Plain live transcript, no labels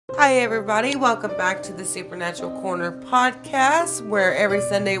Hi everybody, welcome back to the Supernatural Corner Podcast, where every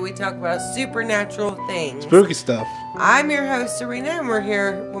Sunday we talk about supernatural things. Spooky stuff. I'm your host, Serena, and we're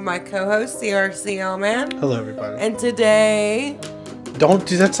here with my co-host, CRCL Man. Hello everybody. And today... Don't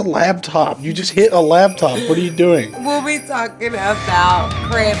do that's a laptop. You just hit a laptop. What are you doing? We'll be talking about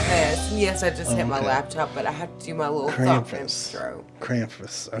Krampus. Yes, I just hit my laptop, but I have to do my little thought intro.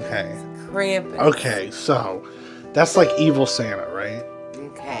 Krampus, okay. Krampus. Okay, so that's like evil Santa, right?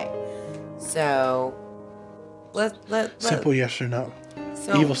 Okay. So, let simple yes or no.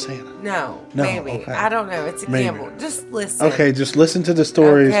 So, evil Santa. No, maybe. Okay. I don't know. It's a gamble. Just listen. Okay, just listen to the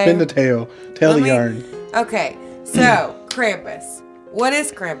story. Okay. Spin the tale. Tell the yarn. Okay, so Krampus. What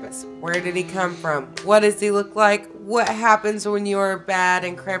is Krampus? Where did he come from? What does he look like? What happens when you're bad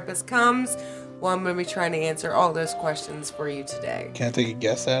and Krampus comes? Well, I'm going to be trying to answer all those questions for you today. Can I take a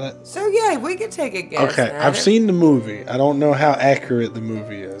guess at it? So, yeah, we can take a guess. Okay, I've seen the movie. I don't know how accurate the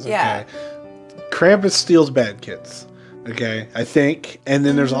movie is. Yeah. Okay. Krampus steals bad kids. Okay, I think. And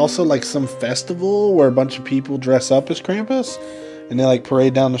then there's also like some festival where a bunch of people dress up as Krampus and they like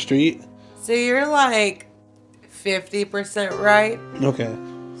parade down the street. So you're like 50% right. Okay.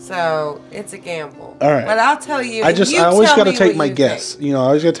 So it's a gamble. All right. But I'll tell you. I always got to take my guess. Think. You know, I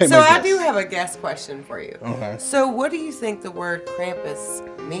always got to take my guess. So I do have a guess question for you. Okay. So what do you think the word Krampus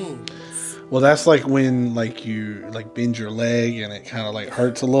means? Well, that's like when like you like bend your leg and it kind of like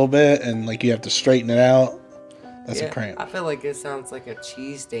hurts a little bit and like you have to straighten it out. That's a cramp. I feel like it sounds like a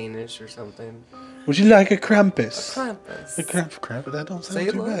cheese Danish or something. Would you like a Krampus? A Krampus. A Krampus. That don't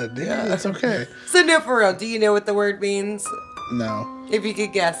sound too bad. Yeah, that's okay. So no, for real. Do you know what the word means? No. If you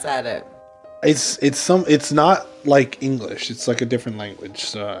could guess at it. It's not like English. It's like a different language.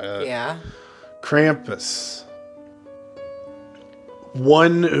 So yeah. Krampus.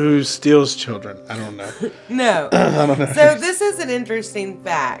 One who steals children. I don't know. No. I don't know. So this is an interesting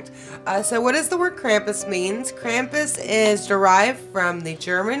fact. So what does the word Krampus means? Krampus is derived from the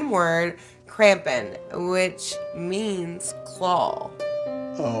German word Krampen, which means claw.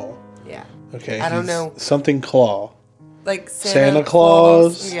 Oh. Yeah. Okay. I don't know. Something claw. Like Santa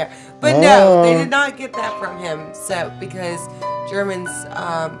Claus. Yeah. But no, they did not get that from him. So because Germans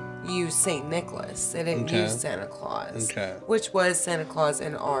use St. Nicholas. They didn't use Santa Claus. Okay. Which was Santa Claus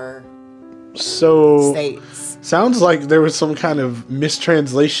in our states. Sounds like there was some kind of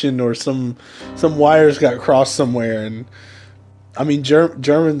mistranslation or some wires got crossed somewhere. And I mean,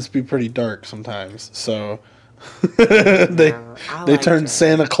 Germans be pretty dark sometimes. So they turned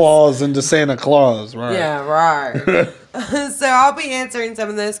Santa Claus into Santa Claus, right? Yeah, right. So I'll be answering some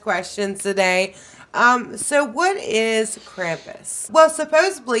of those questions today. So what is Krampus? Well,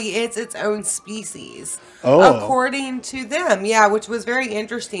 supposedly it's its own species. Oh. According to them, yeah, which was very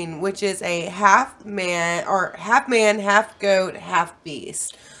interesting, which is a half man, half goat, half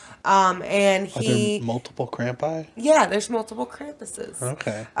beast. And Are there multiple Krampi? Yeah, there's multiple Krampuses.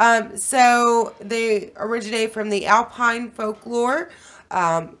 Okay. So they originate from the Alpine folklore,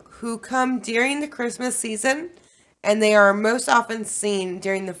 who come during the Christmas season. And they are most often seen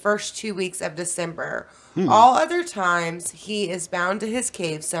during the first 2 weeks of December. All other times, he is bound to his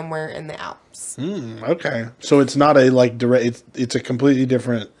cave somewhere in the Alps. Okay. So it's not a, like, direct... It's a completely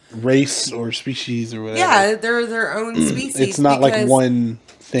different race or species or whatever. Yeah, they're their own species. It's not like one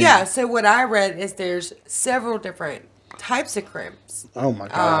thing. Yeah, so what I read is there's several different types of crimps. Oh, my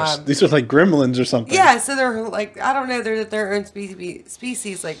gosh. These are like gremlins or something. Yeah, so they're like... I don't know, they're their own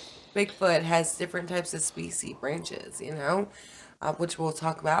species, like... Bigfoot has different types of species branches, you know, which we'll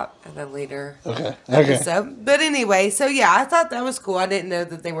talk about at a later episode. But anyway, so yeah, I thought that was cool. I didn't know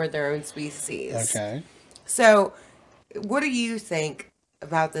that they were their own species. Okay. So, what do you think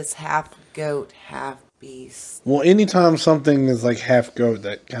about this half goat, half beast? Well, anytime something is like half goat,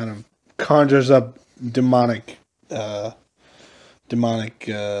 that kind of conjures up demonic thoughts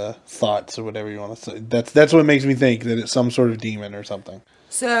or whatever you want to say. That's what makes me think that it's some sort of demon or something.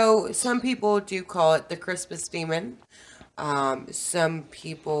 So, some people do call it the Christmas demon. Some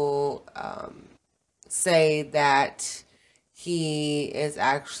people say that he is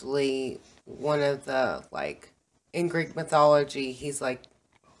actually one of the, like, in Greek mythology, he's, like,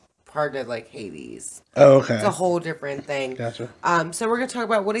 part of, like, Hades. Oh, okay. It's a whole different thing. Gotcha. So, we're going to talk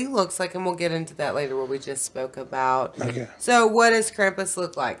about what he looks like, and we'll get into that later, what we just spoke about. Okay. So, what does Krampus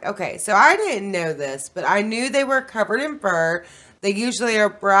look like? Okay, so I didn't know this, but I knew they were covered in fur. They usually are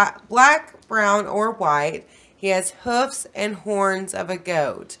black, brown, or white. He has hoofs and horns of a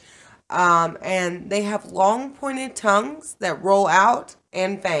goat. And they have long pointed tongues that roll out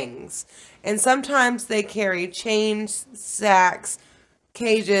and fangs. And sometimes they carry chains, sacks,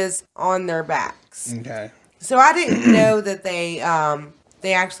 cages on their backs. Okay. So I didn't know that they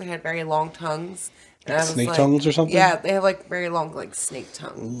they actually had very long tongues. And like snake tongues or something? Yeah, they have like very long like snake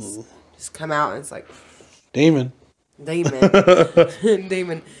tongues. Ooh. Just come out and it's like demon.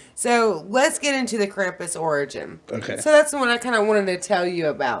 Demon. So let's get into the Krampus origin. Okay. So that's the one I kind of wanted to tell you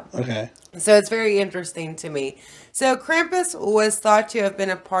about. Okay. So it's very interesting to me. So Krampus was thought to have been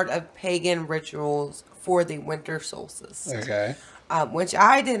a part of pagan rituals for the winter solstice. Okay. Which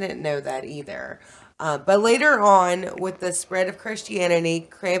I didn't know that either. But later on, with the spread of Christianity,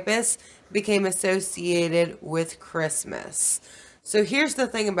 Krampus became associated with Christmas. So here's the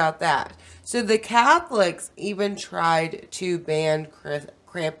thing about that. So the Catholics even tried to ban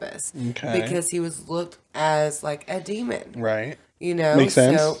Krampus because he was looked as like a demon. Right. You know, makes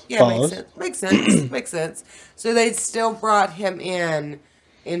sense. So, yeah, makes sense. Makes sense. So they still brought him into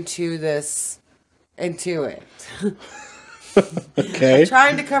it. Okay. I'm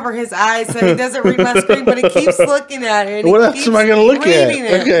trying to cover his eyes so he doesn't read my screen, but he keeps looking at it. What else am I going to look at?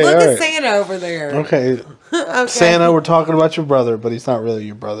 Okay, look at Santa over there. Okay. Santa, we're talking about your brother, but he's not really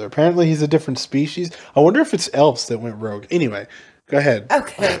your brother. Apparently, he's a different species. I wonder if it's elves that went rogue. Anyway, go ahead.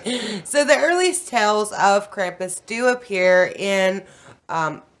 Okay. So the earliest tales of Krampus do appear in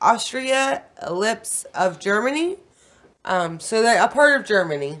Austria, Lips of Germany. So they're a part of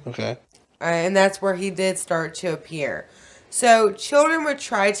Germany. Okay. And that's where he did start to appear. So children would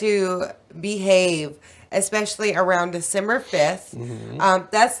try to behave, especially around December 5th. Mm-hmm.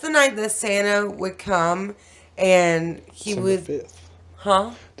 That's the night that Santa would come and he December would... 5th.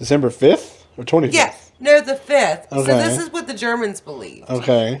 Huh? December 5th or 25th? Yeah. No, the 5th. Okay. So this is what the Germans believed.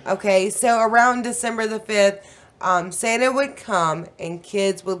 Okay. Okay, so around December the 5th, Santa would come and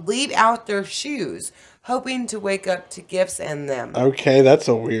kids would leave out their shoes, hoping to wake up to gifts in them. Okay, that's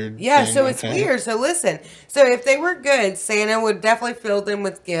a weird Yeah, thing. so it's weird. So listen. So if they were good, Santa would definitely fill them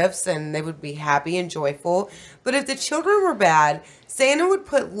with gifts and they would be happy and joyful. But if the children were bad, Santa would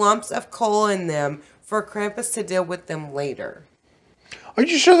put lumps of coal in them for Krampus to deal with them later. Are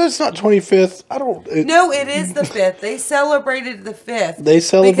you sure that's not 25th? No, it is the 5th. They celebrated the 5th. They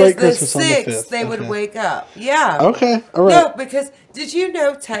celebrate Christmas on the 5th. Because the 6th, they would wake up. Yeah. Okay, all right. No, because did you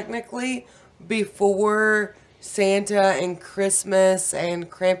know technically before Santa and Christmas and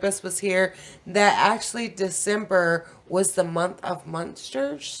Krampus was here, that actually December was the month of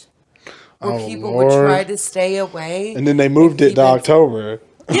monsters? Where people would try to stay away. And then they moved it to October.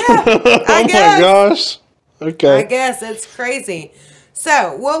 Yeah, I guess. Oh my gosh. Okay. I guess it's crazy.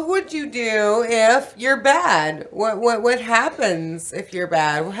 So, what would you do if you're bad? What happens if you're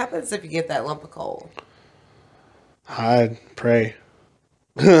bad? What happens if you get that lump of coal? Hide, pray.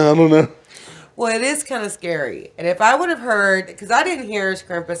 I don't know. Well, it is kind of scary. And if I would have heard, because I didn't hear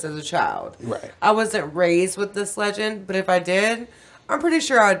Krampus as a child. Right. I wasn't raised with this legend, but if I did, I'm pretty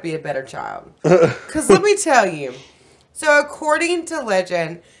sure I would be a better child. Because let me tell you. So, according to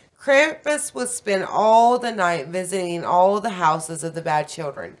legend, Krampus would spend all the night visiting all the houses of the bad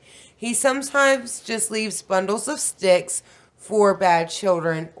children. He sometimes just leaves bundles of sticks for bad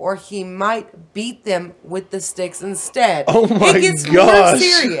children, or he might beat them with the sticks instead. Oh my gosh. It gets more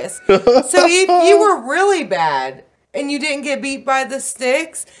serious. So if you were really bad and you didn't get beat by the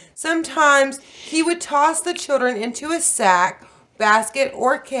sticks, sometimes he would toss the children into a sack, basket,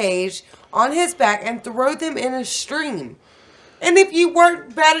 or cage on his back and throw them in a stream. And if you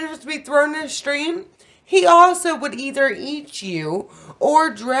weren't bad enough to be thrown in a stream, he also would either eat you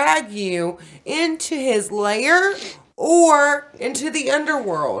or drag you into his lair or into the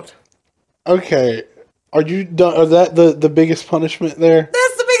underworld. Okay. Are you done? Are that the biggest punishment there?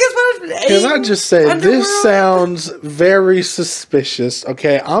 That's the biggest punishment. Can I just say, this sounds very suspicious.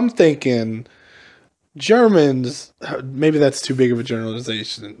 Okay, I'm thinking Germans, maybe that's too big of a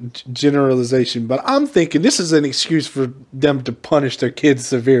generalization, but I'm thinking this is an excuse for them to punish their kids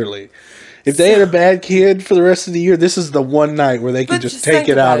severely. If they had a bad kid for the rest of the year, this is the one night where they can just take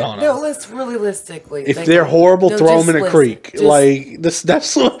it out on them. No, let's realistically. If they're horrible, throw them in a creek. Like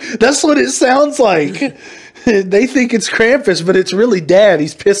that's what it sounds like. They think it's Krampus, but it's really Dad.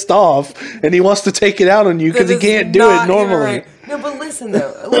 He's pissed off and he wants to take it out on you because he can't do it normally. Right. No, but listen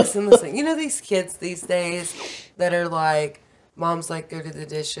though. Listen. You know these kids these days that are like, mom's like, go to the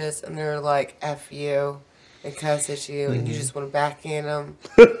dishes, and they're like, F you. And cuss at you, and you just want to backhand them.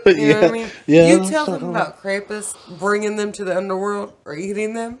 You know what I mean? Yeah. You tell them about Krampus bringing them to the underworld or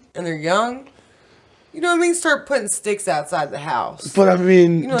eating them, and they're young. You know what I mean? Start putting sticks outside the house. But I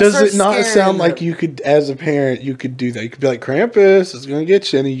mean, does it not sound like you could, as a parent, you could do that? You could be like, Krampus is going to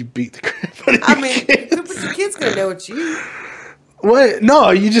get you, and then you beat the crap out of your kids. The kid's going to know it's you. What?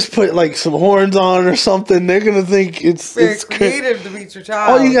 No, you just put like some horns on or something. They're gonna think it's Very creative to meet your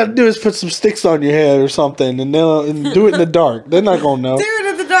child. All you gotta do is put some sticks on your head or something, and do it in the dark. They're not gonna know. Do it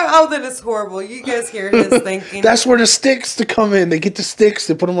in the dark. Oh, that is horrible. You guys hear his thinking. That's where the sticks to come in. They get the sticks.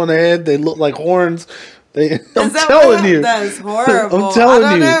 They put them on their head. They look like horns. I'm telling you, that is horrible. I'm telling you. I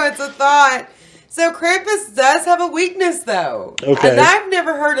don't know. It's a thought. So Krampus does have a weakness, though. Okay. And I've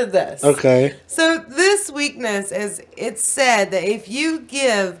never heard of this. Okay. So this weakness is, it's said that if you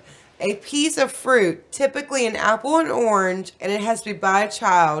give a piece of fruit, typically an apple and orange, and it has to be by a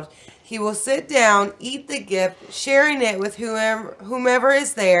child, he will sit down, eat the gift, sharing it with whomever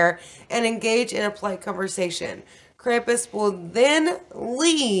is there, and engage in a polite conversation. Krampus will then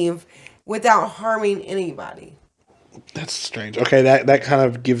leave without harming anybody. That's strange. Okay, that kind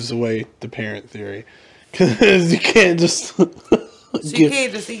of gives away the parent theory. Because you can't just... you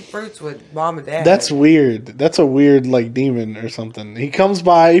can't just eat fruits with mom and dad. That's weird. That's a weird, like, demon or something. He comes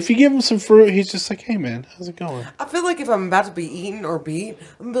by. If you give him some fruit, he's just like, hey, man, how's it going? I feel like if I'm about to be eaten or beat,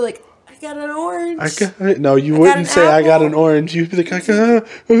 I'm going to be like, I got an orange. No, you wouldn't say, apple. I got an orange. You'd be like, and I'd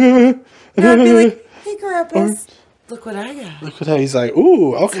be like, hey, Krampus. Look what I got. Look what he's like.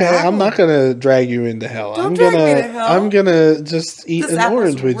 Ooh, okay. I'm not gonna drag you into hell. Don't drag me to hell. I'm gonna just eat this an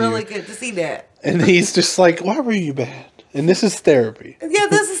orange with really you. Good to see that. And he's just like, why were you bad? And this is therapy. Yeah,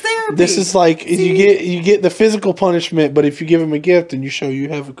 this is therapy. This is like you get the physical punishment, but if you give him a gift and you show you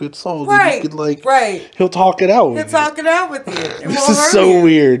have a good soul, right? Then you could, like, he'll talk it out. He'll talk it out with you. This is so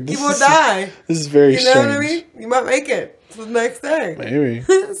weird. You will die. This is very strange. You know what I mean? You might make it to the next day. Maybe.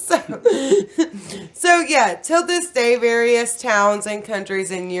 So yeah, till this day, various towns and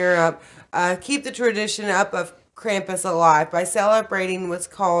countries in Europe keep the tradition up of Krampus alive by celebrating what's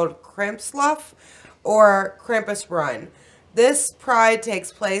called Krampusluff or Krampus Run. This pride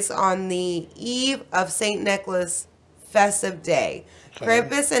takes place on the eve of St. Nicholas' festive day.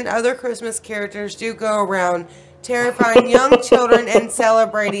 Krampus and other Christmas characters do go around terrifying young children and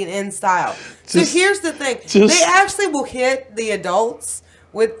celebrating in style. So here's the thing. They actually will hit the adults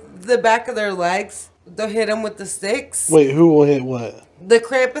with the back of their legs. They'll hit them with the sticks. Wait, who will hit what? The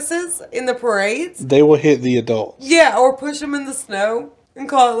Krampuses in the parades. They will hit the adults. Yeah, or push them in the snow and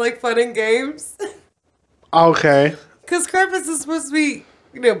call it like fun and games. Okay. Because Krampus is supposed to be,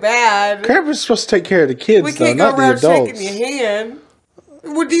 bad. Krampus is supposed to take care of the kids, we can't though, go not around the adults. shaking your hand.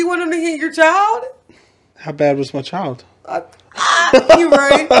 Well, do you want him to hit your child? How bad was my child? You're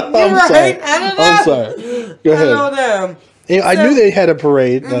right. You're right. Sorry. I don't know. I'm sorry. Go ahead. I don't know. I knew they had a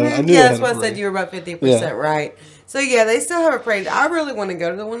parade, though. I knew that's why I said you were about 50% Yeah. right. So, yeah, they still have a parade. I really want to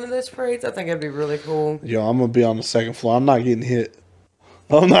go to one of those parades. I think it'd be really cool. Yo, I'm going to be on the second floor. I'm not getting hit.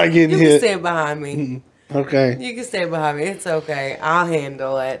 I'm not getting hit. You can stand behind me. Okay. You can stand behind me. It's okay. I'll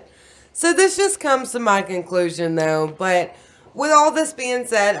handle it. So, this just comes to my conclusion, though. But with all this being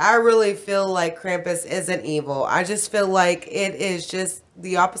said, I really feel like Krampus isn't evil. I just feel like it is just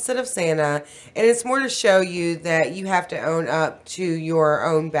the opposite of Santa. And it's more to show you that you have to own up to your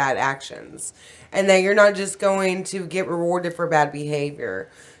own bad actions. And that you're not just going to get rewarded for bad behavior.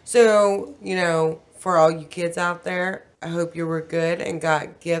 So, for all you kids out there, I hope you were good and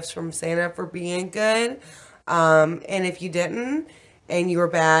got gifts from Santa for being good. And if you didn't, and you were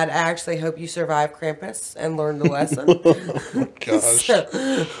bad, I actually hope you survived Krampus and learned the lesson. Oh my gosh.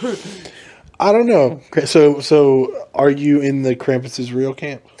 I don't know. So are you in the Krampus's real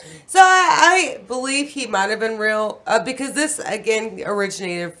camp? So I believe he might have been real because this, again,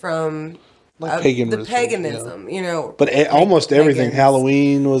 originated from paganism, the paganism, But almost everything.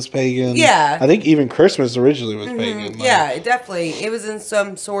 Halloween was pagan. Yeah. I think even Christmas originally was pagan. Yeah, definitely. It was in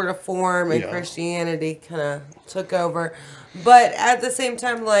some sort of form, and Christianity kind of took over. But at the same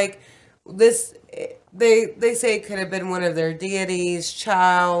time, this, they say it could have been one of their deities,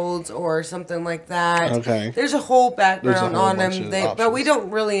 childs, or something like that. Okay. There's a whole background on him, but we options. don't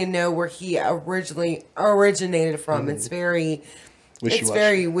really know where he originally originated from. It's very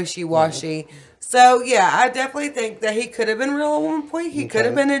wishy-washy. Yeah. So, yeah, I definitely think that he could have been real at one point. He could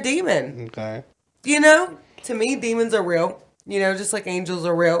have been a demon. Okay. To me, demons are real. Just like angels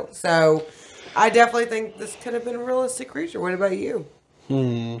are real. So, I definitely think this could have been a realistic creature. What about you?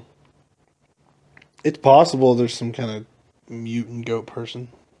 It's possible there's some kind of mutant goat person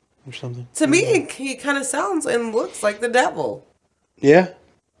or something. To me, he kind of sounds and looks like the devil. Yeah.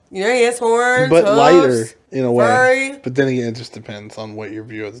 He has horns, but hooves, lighter in a way. furry. But then again, it just depends on what your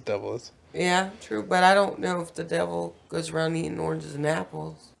view of the devil is. Yeah, true. But I don't know if the devil goes around eating oranges and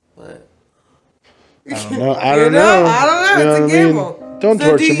apples. But I don't know. I don't know. It's a gamble. Don't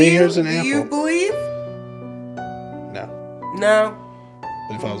torture me. Here's an apple. Do you believe? No. No.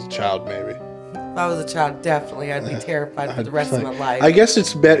 But if I was a child, maybe. If I was a child, definitely I'd be terrified for the rest of my life. I guess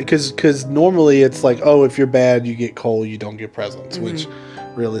it's better because normally it's like, oh, if you're bad, you get coal, you don't get presents. Which,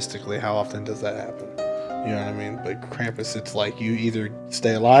 realistically, how often does that happen? You know what I mean? But Krampus, it's like you either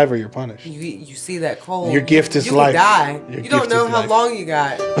stay alive or you're punished. You see that coal. Your gift is you life. You die. Your you don't know how life. long you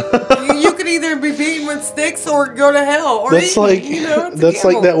got. you could either be beaten with sticks or go to hell. Or that's eaten, like that's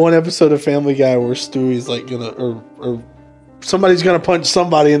like that one episode of Family Guy where Stewie's like gonna or somebody's gonna punch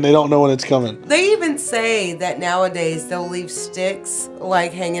somebody and they don't know when it's coming. They even say that nowadays they'll leave sticks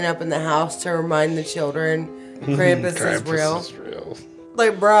like hanging up in the house to remind the children Krampus is real.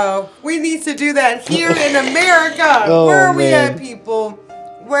 Like, bro, we need to do that here in America. Where are we at, people?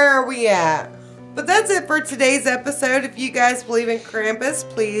 Where are we at? But that's it for today's episode. If you guys believe in Krampus,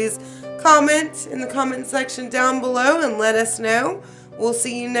 please comment in the comment section down below and let us know. We'll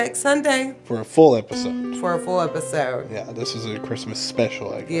see you next Sunday. For a full episode. Yeah, this is a Christmas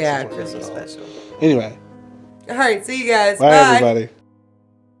special, I guess. Yeah, Christmas special. Anyway. All right, see you guys. Bye, everybody.